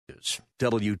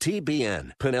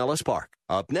WTBN, Pinellas Park.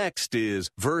 Up next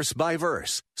is Verse by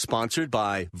Verse, sponsored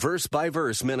by Verse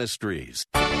Ministries.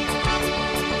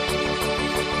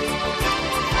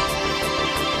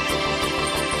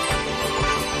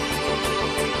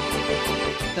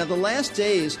 Now, the last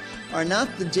days are not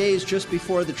the days just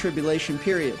before the tribulation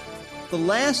period. The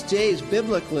last days,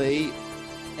 biblically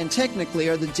and technically,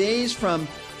 are the days from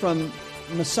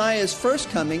Messiah's first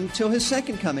coming till his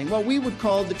second coming, what we would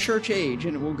call the church age,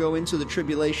 and it will go into the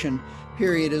tribulation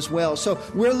period as well. So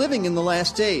we're living in the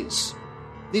last days.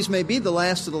 These may be the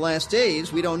last of the last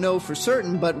days. We don't know for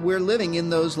certain, but we're living in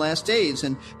those last days.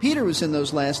 And Peter was in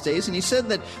those last days, and he said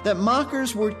that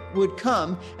mockers would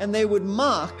come, and they would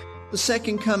mock the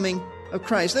second coming of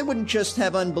Christ. They wouldn't just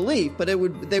have unbelief, but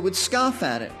they would scoff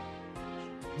at it.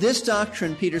 This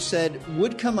doctrine, Peter said,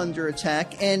 would come under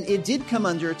attack, and it did come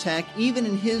under attack even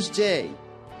in his day.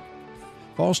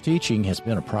 False teaching has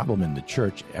been a problem in the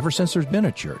church ever since there's been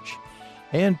a church,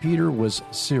 and Peter was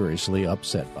seriously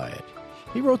upset by it.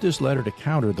 He wrote this letter to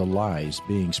counter the lies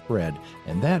being spread,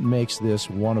 and that makes this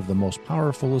one of the most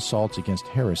powerful assaults against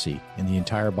heresy in the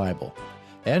entire Bible.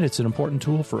 And it's an important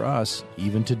tool for us,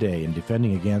 even today, in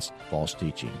defending against false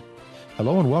teaching.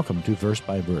 Hello and welcome to Verse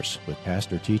by Verse with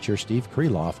pastor-teacher Steve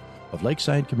Kreloff of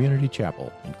Lakeside Community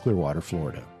Chapel in Clearwater,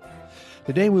 Florida.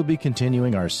 Today we'll be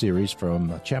continuing our series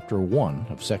from chapter 1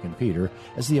 of 2 Peter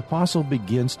as the apostle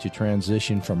begins to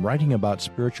transition from writing about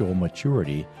spiritual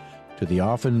maturity to the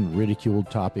often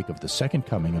ridiculed topic of the second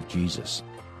coming of Jesus.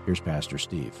 Here's Pastor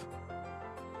Steve.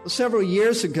 Several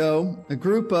years ago, a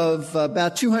group of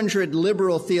about 200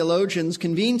 liberal theologians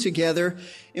convened together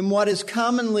in what is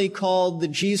commonly called the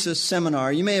Jesus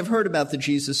Seminar. You may have heard about the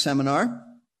Jesus Seminar.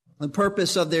 The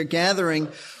purpose of their gathering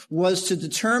was to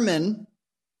determine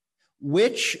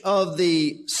which of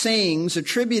the sayings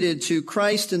attributed to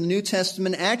Christ in the New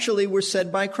Testament actually were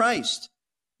said by Christ.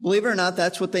 Believe it or not,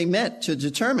 that's what they met to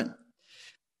determine.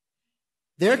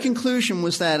 Their conclusion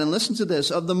was that, and listen to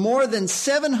this, of the more than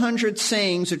 700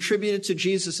 sayings attributed to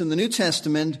Jesus in the New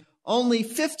Testament, only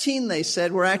 15, they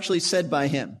said, were actually said by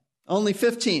him. Only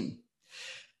 15.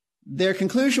 Their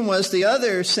conclusion was the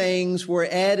other sayings were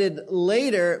added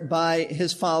later by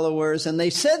his followers, and they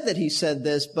said that he said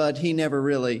this, but he never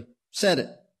really said it.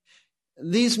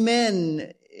 These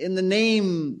men, in the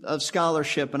name of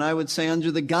scholarship, and I would say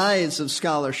under the guise of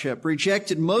scholarship,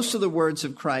 rejected most of the words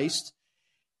of Christ.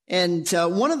 And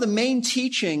one of the main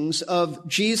teachings of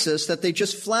Jesus that they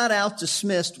just flat out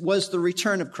dismissed was the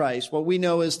return of Christ, what we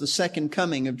know as the second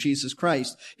coming of Jesus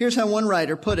Christ. Here's how one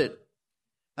writer put it.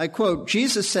 I quote,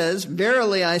 Jesus says,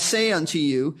 "Verily I say unto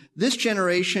you, this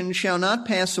generation shall not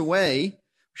pass away,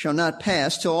 shall not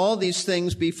pass till all these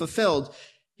things be fulfilled."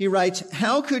 He writes,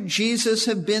 how could Jesus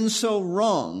have been so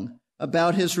wrong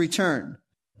about his return?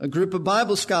 A group of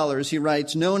Bible scholars, he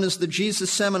writes, known as the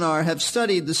Jesus Seminar, have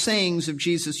studied the sayings of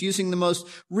Jesus using the most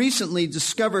recently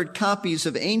discovered copies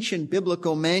of ancient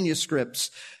biblical manuscripts,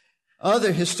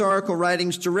 other historical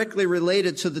writings directly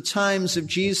related to the times of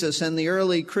Jesus and the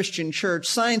early Christian church,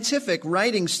 scientific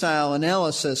writing style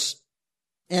analysis,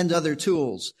 and other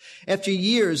tools. After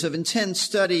years of intense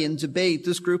study and debate,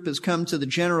 this group has come to the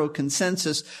general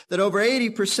consensus that over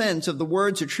 80% of the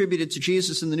words attributed to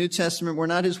Jesus in the New Testament were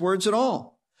not his words at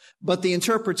all, but the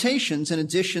interpretations and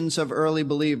additions of early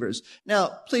believers.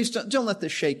 Now, please don't let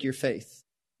this shake your faith.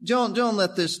 Don't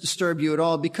let this disturb you at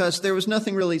all, because there was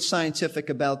nothing really scientific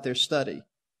about their study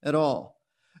at all.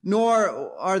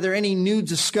 Nor are there any new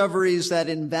discoveries that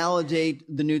invalidate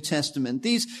the New Testament.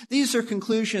 These are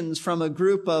conclusions from a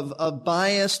group of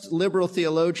biased liberal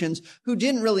theologians who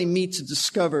didn't really meet to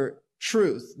discover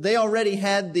truth. They already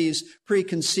had these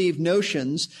preconceived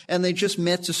notions, and they just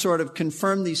met to sort of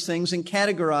confirm these things and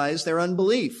categorize their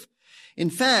unbelief. In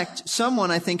fact,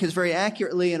 someone, I think, has very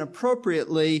accurately and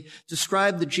appropriately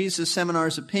described the Jesus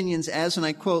Seminar's opinions as, and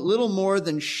I quote, little more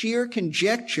than sheer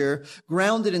conjecture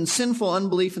grounded in sinful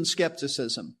unbelief and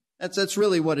skepticism. That's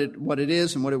really what it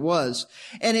is and what it was.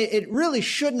 And it really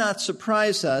should not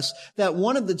surprise us that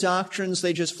one of the doctrines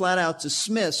they just flat out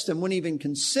dismissed and wouldn't even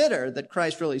consider that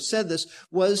Christ really said this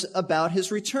was about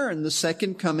his return, the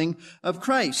second coming of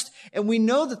Christ. And we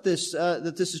know that this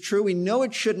is true. We know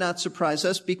it should not surprise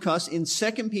us because in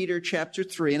 2 Peter chapter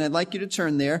 3, and I'd like you to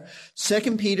turn there,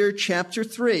 2 Peter chapter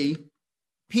 3,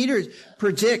 Peter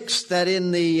predicts that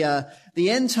in the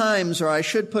end times, or I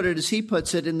should put it as he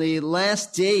puts it, in the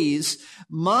last days,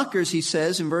 mockers, he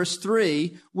says in verse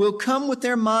 3, will come with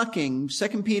their mocking.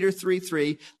 2 Peter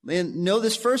 3:3. And know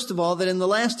this first of all, that in the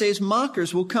last days,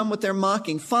 mockers will come with their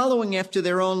mocking, following after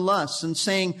their own lusts and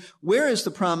saying, where is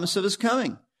the promise of his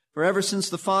coming? For ever since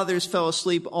the fathers fell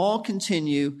asleep, all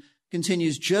continue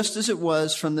continues just as it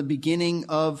was from the beginning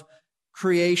of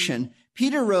creation.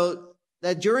 Peter wrote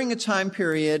that during a time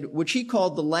period which he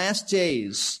called the last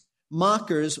days,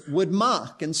 mockers would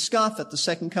mock and scoff at the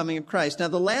second coming of Christ. Now,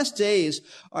 the last days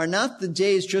are not the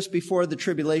days just before the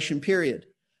tribulation period.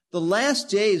 The last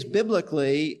days,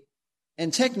 biblically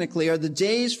and technically, are the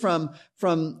days from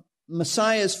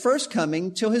Messiah's first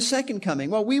coming till his second coming.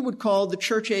 Well, we would call the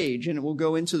church age, and it will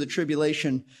go into the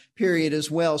tribulation period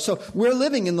as well. So we're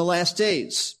living in the last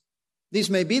days. These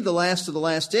may be the last of the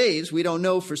last days. We don't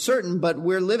know for certain, but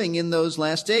we're living in those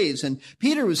last days. And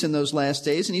Peter was in those last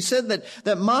days, and he said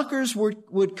that mockers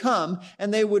would come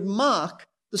and they would mock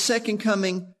the second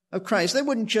coming of Christ. They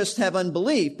wouldn't just have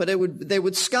unbelief, but they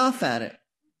would scoff at it.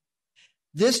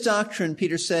 This doctrine,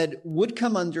 Peter said, would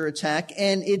come under attack,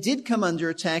 and it did come under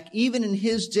attack even in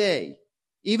his day.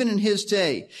 Even in his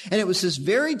day. And it was this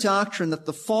very doctrine that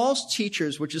the false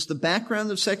teachers, which is the background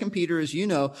of 2 Peter, as you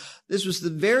know, this was the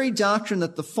very doctrine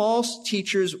that the false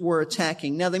teachers were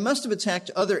attacking. Now, they must have attacked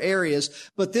other areas,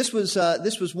 but this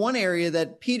was one area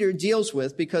that Peter deals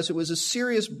with because it was a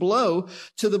serious blow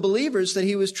to the believers that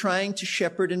he was trying to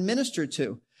shepherd and minister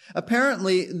to.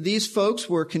 Apparently, these folks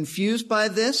were confused by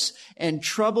this and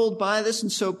troubled by this,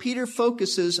 and so Peter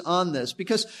focuses on this.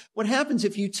 Because what happens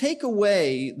if you take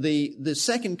away the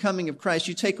second coming of Christ,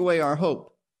 you take away our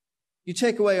hope. You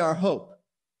take away our hope.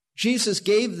 Jesus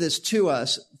gave this to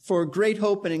us for great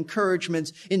hope and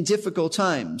encouragement in difficult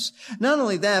times. Not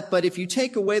only that, but if you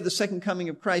take away the second coming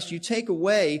of Christ, you take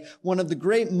away one of the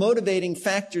great motivating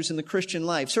factors in the Christian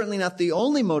life. Certainly not the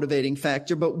only motivating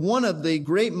factor, but one of the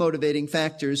great motivating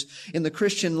factors in the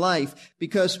Christian life.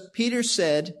 Because Peter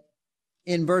said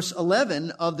in verse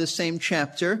 11 of the same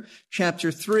chapter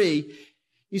 3,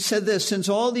 he said this, since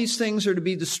all these things are to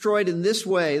be destroyed in this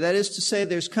way, that is to say,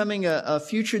 there's coming a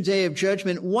future day of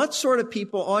judgment, what sort of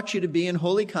people ought you to be in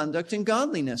holy conduct and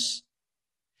godliness?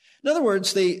 In other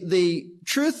words, the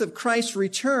truth of Christ's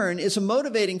return is a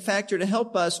motivating factor to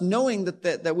help us, knowing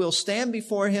that we'll stand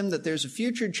before him, that there's a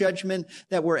future judgment,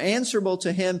 that we're answerable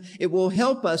to him. It will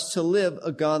help us to live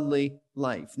a godly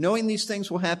life. Knowing these things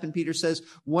will happen, Peter says,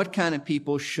 what kind of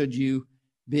people should you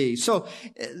be? So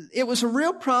it was a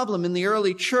real problem in the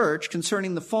early church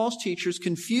concerning the false teachers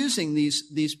confusing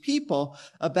these people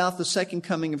about the second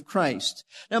coming of Christ.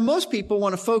 Now, most people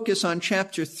want to focus on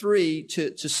chapter 3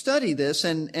 to study this,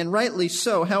 and rightly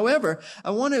so. However, I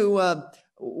want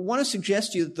to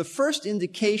suggest to you that the first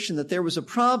indication that there was a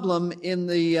problem in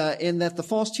that the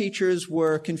false teachers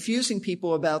were confusing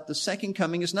people about the second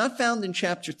coming is not found in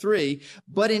chapter 3,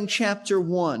 but in chapter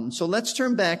 1. So let's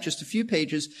turn back just a few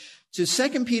pages to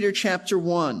 2 Peter chapter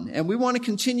 1. And we want to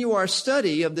continue our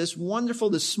study of this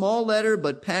small letter,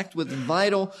 but packed with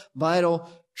vital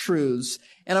truths.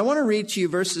 And I want to read to you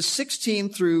verses 16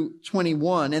 through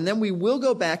 21, and then we will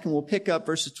go back and we'll pick up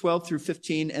verses 12 through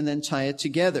 15 and then tie it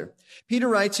together. Peter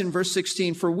writes in verse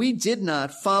 16, for we did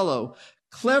not follow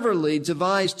cleverly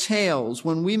devised tales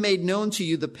when we made known to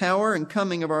you the power and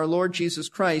coming of our Lord Jesus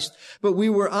Christ, but we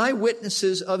were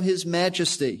eyewitnesses of his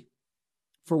majesty.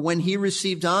 For when he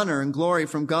received honor and glory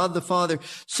from God the Father,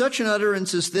 such an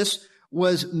utterance as this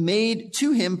was made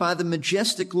to him by the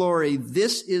majestic glory.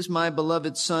 This is my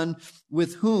beloved Son,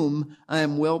 with whom I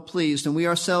am well pleased. And we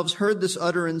ourselves heard this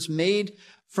utterance made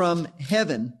from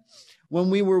heaven when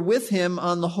we were with him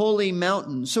on the holy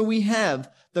mountain. So we have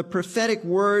the prophetic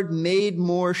word made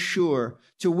more sure,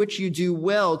 to which you do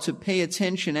well to pay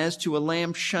attention as to a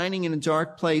lamp shining in a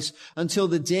dark place until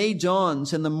the day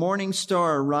dawns and the morning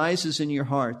star rises in your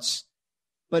hearts.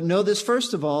 But know this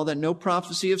first of all, that no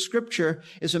prophecy of Scripture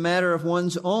is a matter of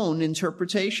one's own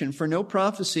interpretation, for no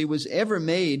prophecy was ever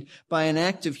made by an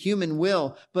act of human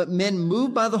will, but men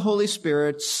moved by the Holy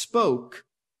Spirit spoke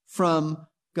from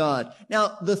God.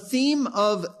 Now, the theme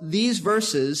of these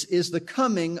verses is the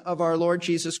coming of our Lord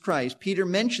Jesus Christ. Peter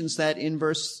mentions that in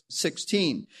verse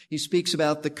 16. He speaks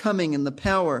about the coming and the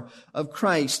power of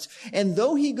Christ. And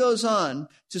though he goes on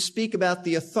to speak about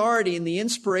the authority and the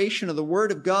inspiration of the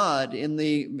Word of God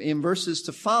in verses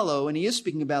to follow, and he is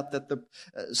speaking about that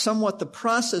somewhat the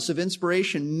process of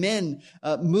inspiration, men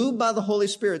moved by the Holy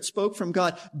Spirit spoke from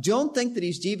God, don't think that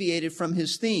he's deviated from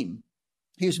his theme.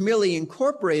 He's merely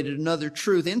incorporated another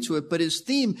truth into it, but his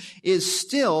theme is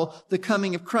still the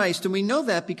coming of Christ. And we know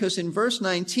that because in verse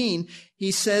 19,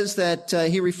 he says that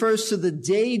he refers to the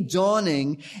day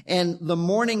dawning and the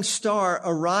morning star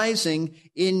arising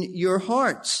in your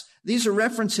hearts. These are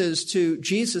references to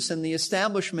Jesus and the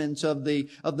establishment of the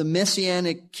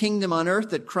messianic kingdom on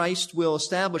earth that Christ will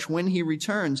establish when he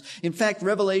returns. In fact,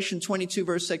 Revelation 22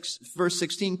 verse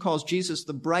 16 calls Jesus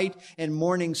the bright and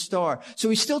morning star. So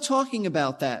he's still talking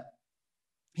about that.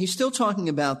 He's still talking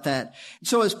about that.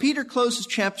 So as Peter closes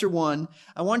chapter 1,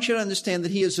 I want you to understand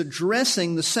that he is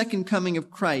addressing the second coming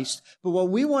of Christ. But what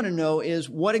we want to know is,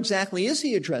 what exactly is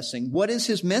he addressing? What is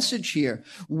his message here?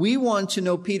 We want to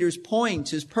know Peter's point,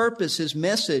 his purpose, his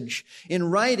message in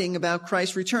writing about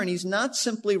Christ's return. He's not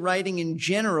simply writing in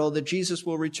general that Jesus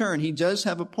will return. He does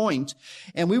have a point,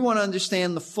 and we want to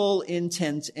understand the full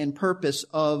intent and purpose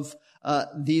of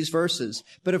these verses.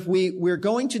 But if we're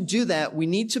going to do that, we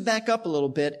need to back up a little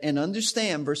bit and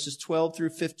understand verses 12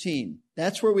 through 15.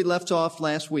 That's where we left off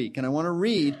last week. And I want to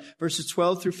read verses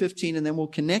 12 through 15, and then we'll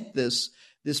connect this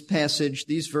passage,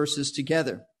 these verses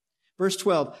together. Verse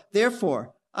 12,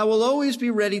 therefore, I will always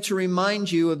be ready to remind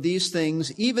you of these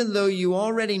things, even though you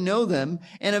already know them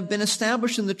and have been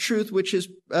established in the truth which is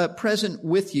present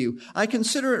with you. I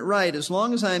consider it right, as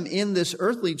long as I am in this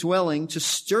earthly dwelling, to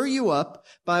stir you up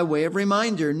by way of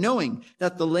reminder, knowing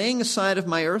that the laying aside of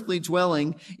my earthly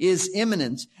dwelling is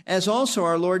imminent, as also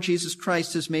our Lord Jesus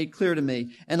Christ has made clear to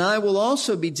me. And I will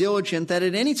also be diligent that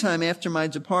at any time after my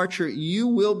departure, you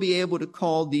will be able to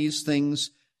call these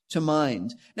things to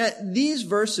mind. Now, these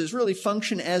verses really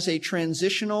function as a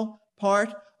transitional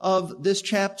part of this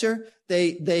chapter.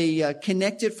 They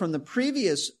connect it from the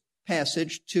previous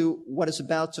passage to what is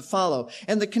about to follow.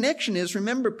 And the connection is,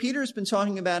 remember, Peter has been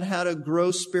talking about how to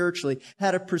grow spiritually,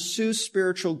 how to pursue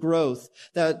spiritual growth,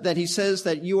 that he says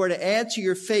that you are to add to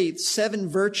your faith 7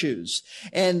 virtues.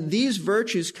 And these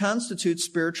virtues constitute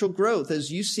spiritual growth.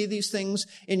 As you see these things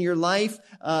in your life,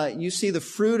 you see the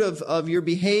fruit of your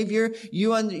behavior,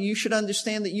 you should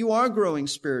understand that you are growing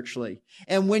spiritually.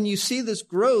 And when you see this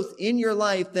growth in your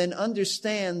life, then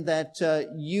understand that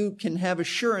you can have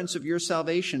assurance of your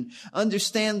salvation.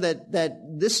 Understand that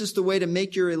this is the way to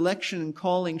make your election and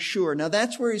calling sure. Now,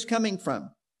 that's where he's coming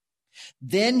from.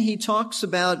 Then he talks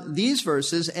about these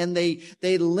verses, and they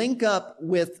link up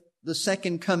with the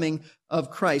second coming of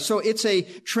Christ. So it's a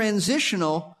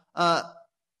transitional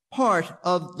part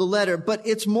of the letter, but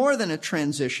it's more than a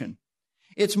transition.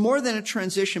 It's more than a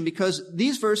transition because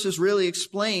these verses really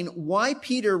explain why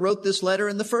Peter wrote this letter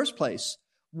in the first place.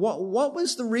 What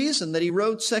was the reason that he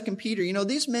wrote 2 Peter? You know,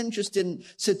 these men just didn't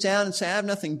sit down and say, I have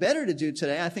nothing better to do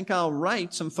today. I think I'll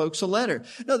write some folks a letter.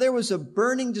 No, there was a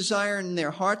burning desire in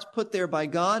their hearts put there by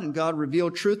God, and God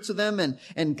revealed truth to them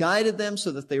and guided them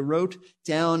so that they wrote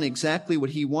down exactly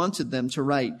what he wanted them to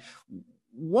write.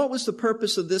 What was the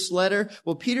purpose of this letter?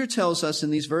 Well, Peter tells us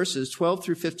in these verses 12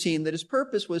 through 15 that his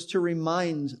purpose was to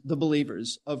remind the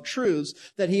believers of truths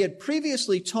that he had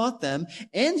previously taught them.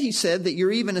 And he said that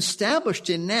you're even established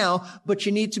in now, but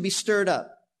you need to be stirred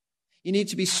up. You need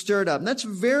to be stirred up. And that's a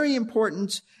very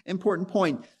important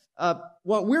point.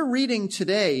 What we're reading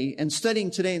today and studying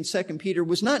today in 2 Peter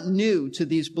was not new to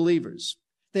these believers.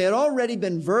 They had already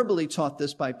been verbally taught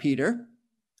this by Peter.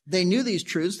 They knew these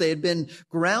truths. They had been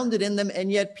grounded in them.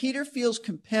 And yet Peter feels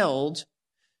compelled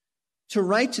to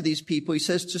write to these people. He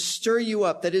says to stir you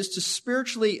up, that is to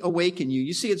spiritually awaken you.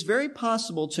 You see, it's very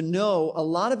possible to know a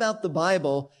lot about the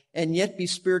Bible and yet be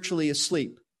spiritually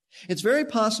asleep. It's very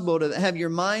possible to have your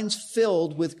minds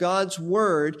filled with God's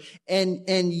word and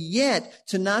yet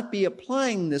to not be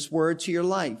applying this word to your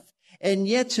life. And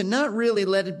yet to not really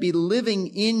let it be living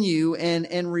in you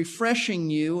and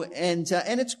refreshing you. And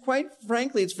it's quite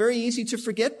frankly, it's very easy to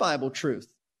forget Bible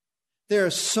truth. There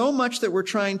is so much that we're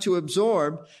trying to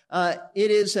absorb.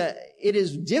 It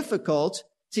is difficult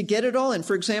to get it all in.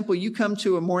 For example, you come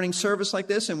to a morning service like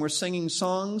this and we're singing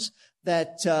songs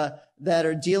that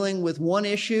are dealing with one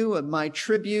issue of my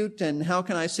tribute and how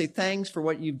can I say thanks for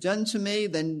what you've done to me.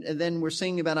 Then we're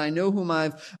singing about I know whom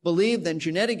I've believed. Then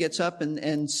Janetta gets up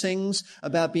and sings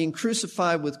about being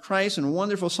crucified with Christ and a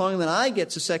wonderful song. And then I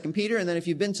get to 2 Peter. And then if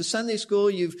you've been to Sunday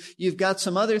school, you've got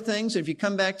some other things. If you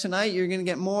come back tonight, you're going to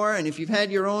get more. And if you've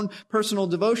had your own personal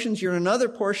devotions, you're in another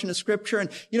portion of Scripture. And,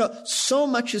 so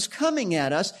much is coming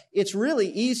at us. It's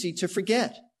really easy to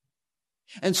forget.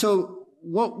 And so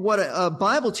what a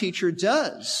Bible teacher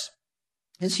does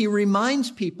is he reminds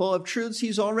people of truths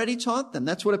he's already taught them.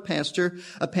 That's what a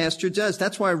pastor does.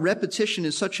 That's why repetition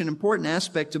is such an important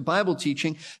aspect of Bible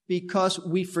teaching, because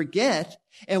we forget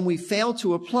and we fail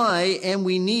to apply and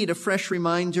we need a fresh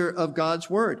reminder of God's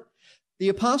word. The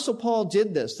Apostle Paul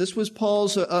did this. This was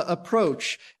Paul's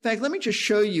approach. In fact, let me just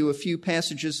show you a few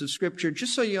passages of Scripture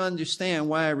just so you understand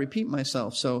why I repeat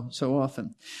myself so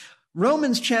often.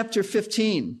 Romans chapter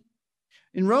 15.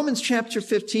 In Romans chapter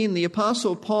 15, the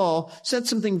Apostle Paul said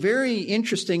something very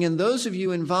interesting, and those of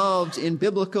you involved in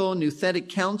biblical nouthetic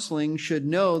counseling should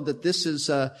know that this is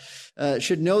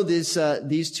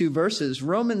these two verses.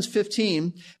 Romans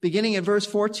 15, beginning at verse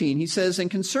 14, he says, "And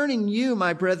concerning you,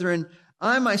 my brethren,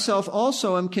 I myself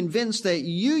also am convinced that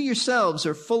you yourselves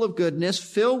are full of goodness,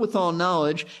 filled with all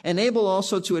knowledge, and able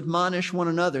also to admonish one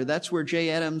another. That's where Jay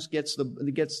Adams got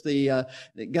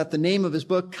the name of his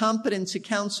book, Competent to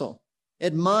Counsel.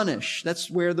 Admonish. That's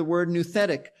where the word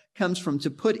nouthetic comes from, to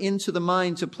put into the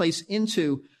mind, to place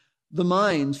into the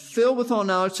mind, filled with all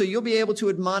knowledge, so you'll be able to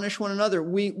admonish one another.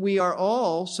 We are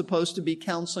all supposed to be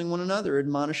counseling one another,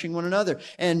 admonishing one another.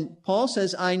 And Paul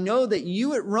says, I know that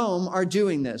you at Rome are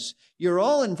doing this. You're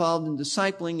all involved in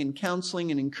discipling and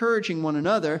counseling and encouraging one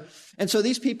another. And so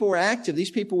these people were active.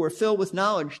 These people were filled with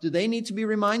knowledge. Do they need to be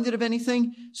reminded of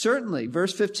anything? Certainly.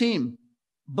 Verse 15.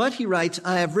 But he writes,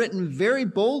 I have written very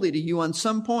boldly to you on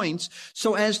some points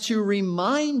so as to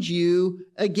remind you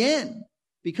again,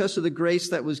 because of the grace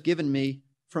that was given me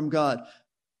from God.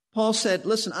 Paul said,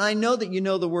 listen, I know that you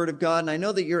know the Word of God, and I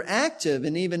know that you're active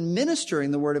in even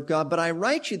ministering the Word of God, but I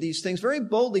write you these things very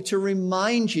boldly to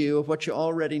remind you of what you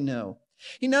already know.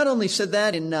 He not only said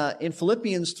that in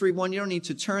Philippians 3:1, you don't need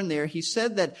to turn there. He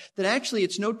said that actually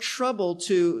it's no trouble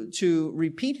to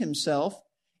repeat himself.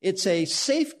 It's a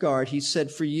safeguard, he said,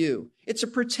 for you. It's a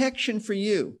protection for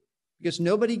you, because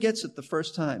nobody gets it the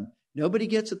first time. Nobody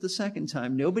gets it the second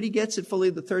time. Nobody gets it fully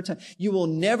the third time. You will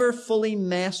never fully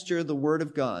master the Word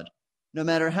of God. No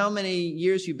matter how many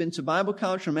years you've been to Bible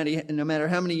college, no matter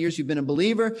how many years you've been a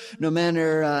believer, no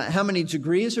matter how many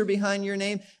degrees are behind your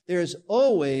name, there is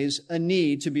always a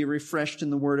need to be refreshed in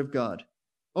the Word of God.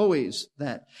 Always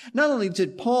that. Not only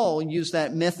did Paul use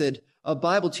that method of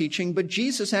Bible teaching, but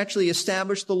Jesus actually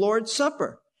established the Lord's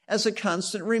Supper as a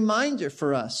constant reminder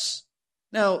for us.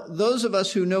 Now, those of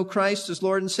us who know Christ as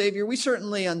Lord and Savior, we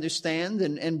certainly understand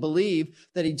and believe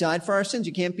that He died for our sins.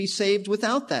 You can't be saved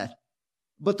without that.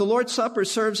 But the Lord's Supper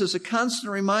serves as a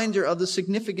constant reminder of the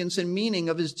significance and meaning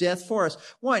of His death for us.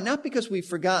 Why? Not because we've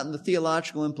forgotten the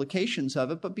theological implications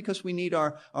of it, but because we need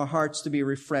our hearts to be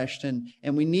refreshed and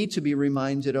we need to be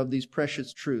reminded of these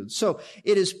precious truths. So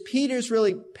it is Peter's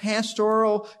really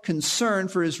pastoral concern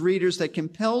for his readers that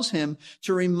compels him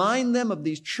to remind them of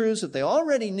these truths that they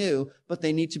already knew, but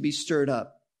they need to be stirred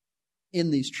up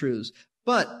in these truths.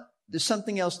 But there's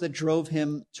something else that drove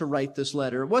him to write this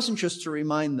letter. It wasn't just to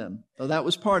remind them, though that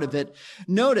was part of it.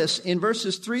 Notice in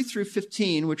verses 3 through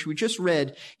 15, which we just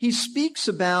read, he speaks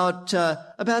about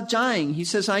dying. He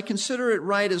says, I consider it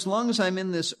right, as long as I'm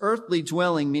in this earthly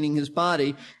dwelling, meaning his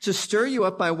body, to stir you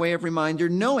up by way of reminder,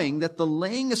 knowing that the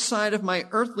laying aside of my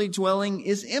earthly dwelling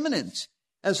is imminent,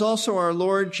 as also our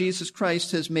Lord Jesus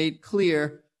Christ has made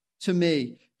clear to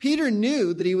me. Peter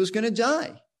knew that he was going to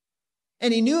die.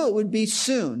 And he knew it would be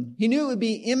soon. He knew it would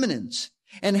be imminent.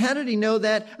 And how did he know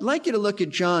that? I'd like you to look at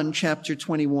John chapter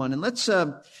 21. And let's,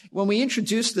 when we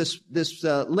introduced this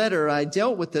letter, I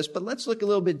dealt with this, but let's look a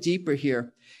little bit deeper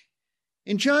here.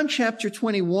 In John chapter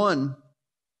 21,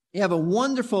 you have a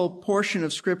wonderful portion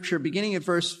of scripture beginning at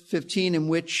verse 15 in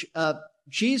which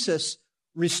Jesus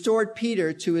restored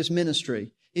Peter to his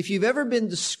ministry. If you've ever been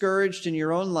discouraged in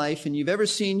your own life and you've ever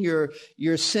seen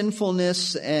your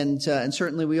sinfulness, and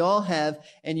certainly we all have,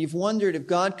 and you've wondered if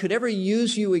God could ever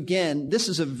use you again, this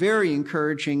is a very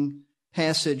encouraging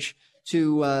passage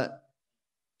to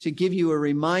give you a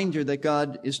reminder that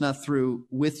God is not through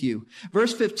with you.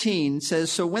 Verse 15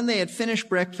 says, So when they had finished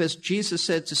breakfast, Jesus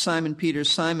said to Simon Peter,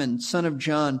 Simon, son of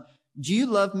John, do you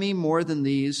love me more than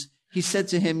these? He said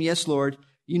to him, Yes, Lord,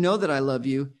 you know that I love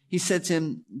you. He said to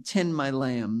him, Tend my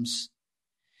lambs.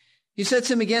 He said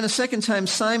to him again a second time,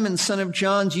 Simon, son of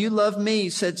John, do you love me? He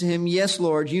said to him, Yes,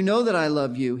 Lord, you know that I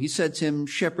love you. He said to him,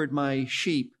 Shepherd my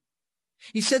sheep.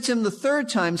 He said to him the third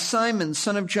time, Simon,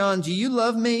 son of John, do you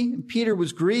love me? And Peter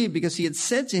was grieved because he had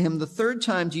said to him the third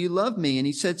time, Do you love me? And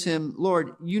he said to him,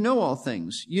 Lord, you know all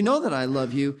things. You know that I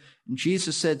love you. And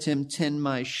Jesus said to him, Tend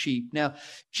my sheep. Now,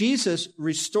 Jesus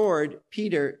restored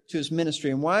Peter to his ministry.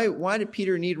 And why did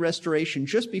Peter need restoration?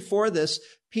 Just before this,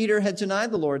 Peter had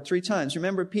denied the Lord 3 times.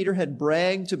 Remember, Peter had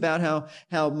bragged about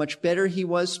how much better he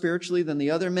was spiritually than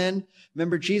the other men.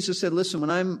 Remember, Jesus said, listen,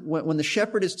 when the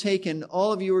shepherd is taken,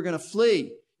 all of you are going to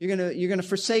flee. You're going to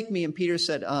forsake me. And Peter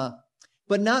said,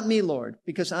 but not me, Lord,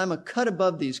 because I'm a cut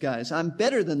above these guys. I'm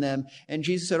better than them. And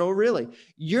Jesus said, oh, really?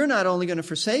 You're not only going to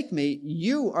forsake me,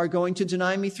 you are going to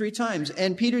deny me 3 times.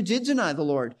 And Peter did deny the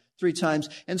Lord 3 times.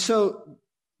 And so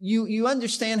you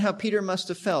understand how Peter must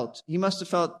have felt. He must have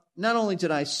felt, not only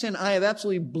did I sin, I have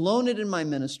absolutely blown it in my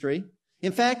ministry.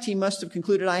 In fact, he must have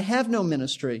concluded, I have no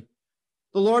ministry.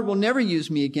 The Lord will never use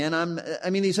me again.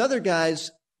 These other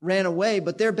guys ran away,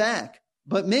 but they're back.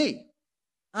 But me,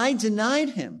 I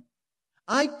denied him.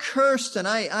 I cursed and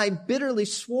I bitterly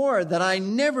swore that I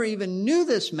never even knew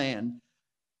this man.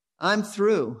 I'm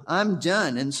through. I'm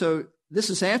done. And so This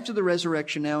is after the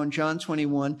resurrection now in John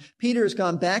 21. Peter has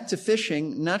gone back to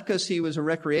fishing, not because he was a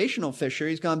recreational fisher.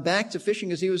 He's gone back to fishing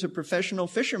because he was a professional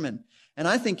fisherman. And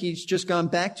I think he's just gone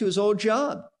back to his old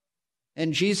job.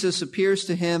 And Jesus appears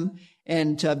to him,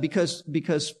 and because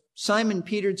Simon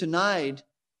Peter denied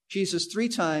Jesus three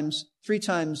times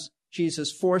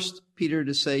Jesus forced Peter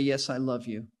to say, yes, I love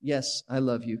you. Yes, I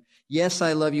love you. Yes,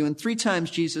 I love you. And 3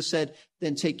 times Jesus said,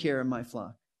 then take care of my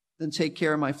flock. Then take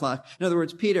care of my flock. In other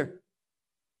words, Peter,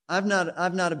 I've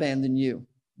not abandoned you.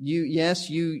 You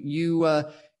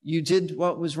did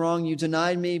what was wrong. You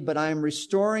denied me, but I am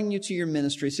restoring you to your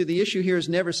ministry. See, the issue here is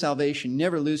never salvation.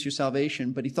 Never lose your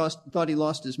salvation. But he thought he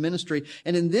lost his ministry.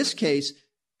 And in this case,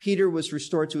 Peter was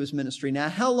restored to his ministry. Now,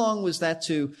 how long was that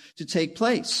to take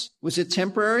place? Was it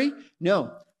temporary?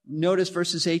 No. Notice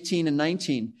verses 18 and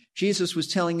 19. Jesus was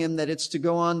telling him that it's to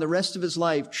go on the rest of his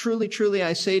life. Truly, truly,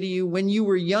 I say to you, when you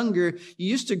were younger, you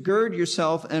used to gird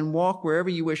yourself and walk wherever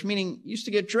you wish, meaning you used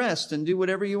to get dressed and do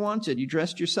whatever you wanted. You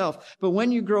dressed yourself. But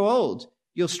when you grow old,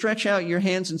 you'll stretch out your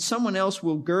hands and someone else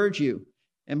will gird you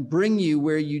and bring you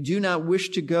where you do not wish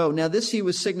to go. Now, this he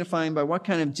was signifying by what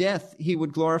kind of death he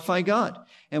would glorify God.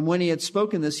 And when he had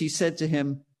spoken this, he said to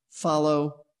him,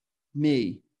 follow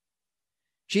me.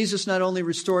 Jesus not only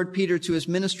restored Peter to his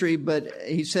ministry, but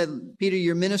he said, Peter,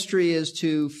 your ministry is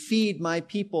to feed my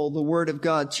people the word of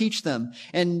God, teach them.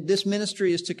 And this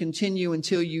ministry is to continue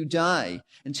until you die,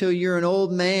 until you're an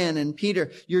old man. And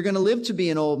Peter, you're going to live to be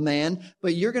an old man,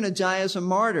 but you're going to die as a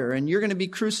martyr and you're going to be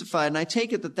crucified. And I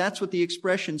take it that that's what the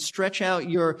expression stretch out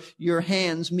your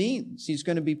hands means. He's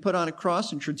going to be put on a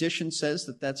cross, and tradition says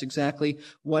that that's exactly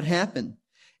what happened.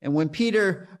 And when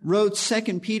Peter wrote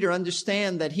 2 Peter,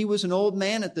 understand that he was an old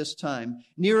man at this time.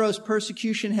 Nero's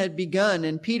persecution had begun,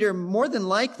 and Peter more than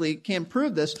likely, can't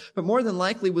prove this, but more than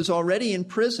likely was already in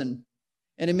prison.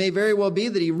 And it may very well be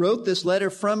that he wrote this letter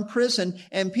from prison,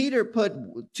 and Peter put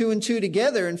 2 and 2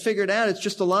 together and figured out it's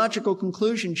just a logical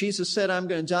conclusion. Jesus said, I'm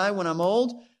going to die when I'm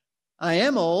old. I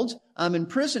am old. I'm in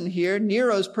prison here.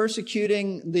 Nero's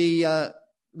persecuting the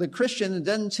Christian. It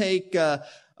doesn't take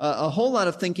a whole lot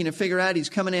of thinking to figure out he's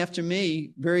coming after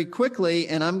me very quickly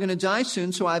and I'm going to die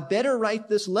soon. So I better write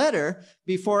this letter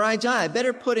before I die. I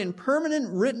better put in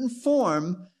permanent written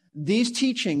form these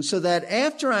teachings so that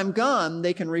after I'm gone,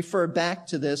 they can refer back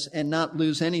to this and not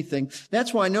lose anything.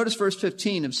 That's why notice verse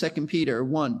 15 of 2 Peter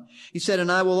 1. He said,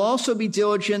 and I will also be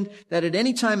diligent that at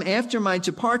any time after my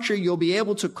departure, you'll be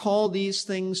able to call these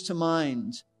things to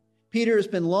mind. Peter has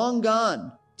been long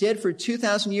gone, dead for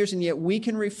 2,000 years, and yet we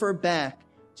can refer back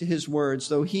to his words,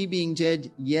 though he being dead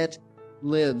yet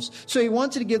lives. So he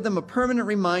wanted to give them a permanent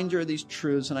reminder of these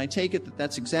truths, and I take it that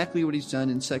that's exactly what he's done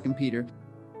in 2 Peter.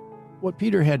 What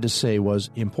Peter had to say was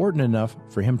important enough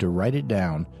for him to write it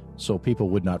down so people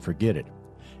would not forget it.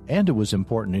 And it was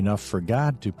important enough for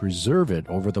God to preserve it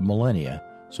over the millennia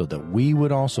so that we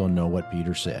would also know what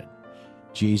Peter said.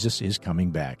 Jesus is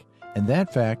coming back, and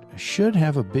that fact should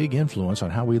have a big influence on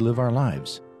how we live our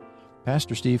lives.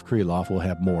 Pastor Steve Kreloff will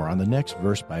have more on the next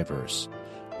Verse by Verse.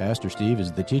 Pastor Steve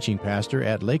is the teaching pastor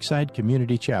at Lakeside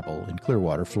Community Chapel in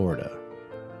Clearwater, Florida.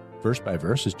 Verse by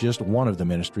Verse is just one of the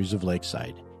ministries of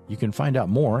Lakeside. You can find out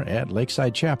more at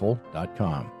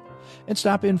lakesidechapel.com. And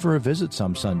stop in for a visit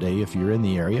some Sunday if you're in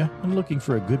the area and looking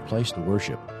for a good place to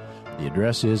worship. The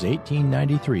address is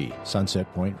 1893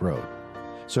 Sunset Point Road.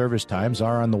 Service times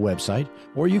are on the website,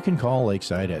 or you can call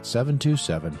Lakeside at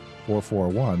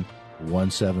 727-441-1714.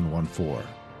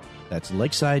 That's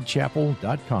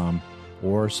lakesidechapel.com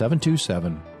or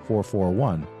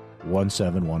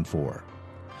 727-441-1714.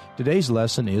 Today's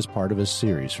lesson is part of a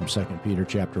series from 2 Peter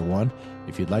chapter 1.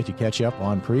 If you'd like to catch up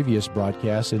on previous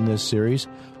broadcasts in this series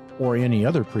or any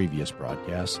other previous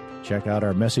broadcasts, check out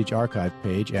our message archive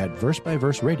page at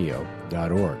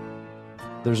versebyverseradio.org.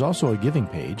 There's also a giving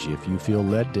page if you feel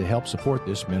led to help support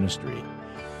this ministry.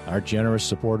 Our generous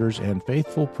supporters and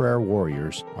faithful prayer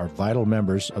warriors are vital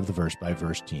members of the Verse by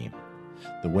Verse team.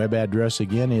 The web address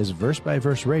again is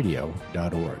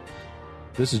versebyverseradio.org.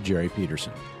 This is Jerry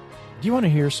Peterson. Do you want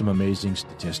to hear some amazing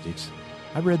statistics?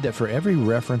 I read that for every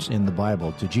reference in the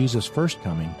Bible to Jesus' first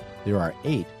coming, there are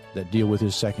 8 that deal with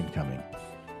his second coming.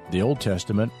 The Old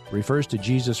Testament refers to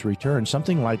Jesus' return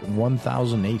something like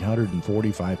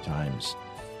 1,845 times.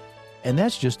 And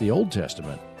that's just the Old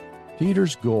Testament.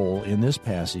 Peter's goal in this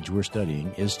passage we're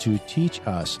studying is to teach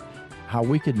us how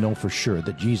we could know for sure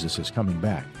that Jesus is coming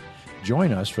back.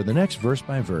 Join us for the next Verse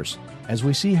by Verse as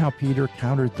we see how Peter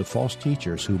countered the false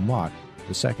teachers who mocked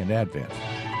the second advent.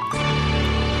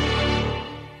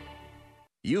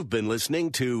 You've been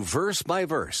listening to Verse by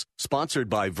Verse, sponsored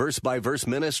by Verse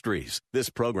Ministries. This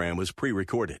program was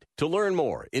pre-recorded. To learn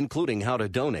more, including how to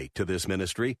donate to this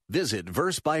ministry, visit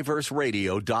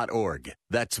versebyverseradio.org.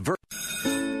 That's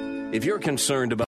If you're concerned about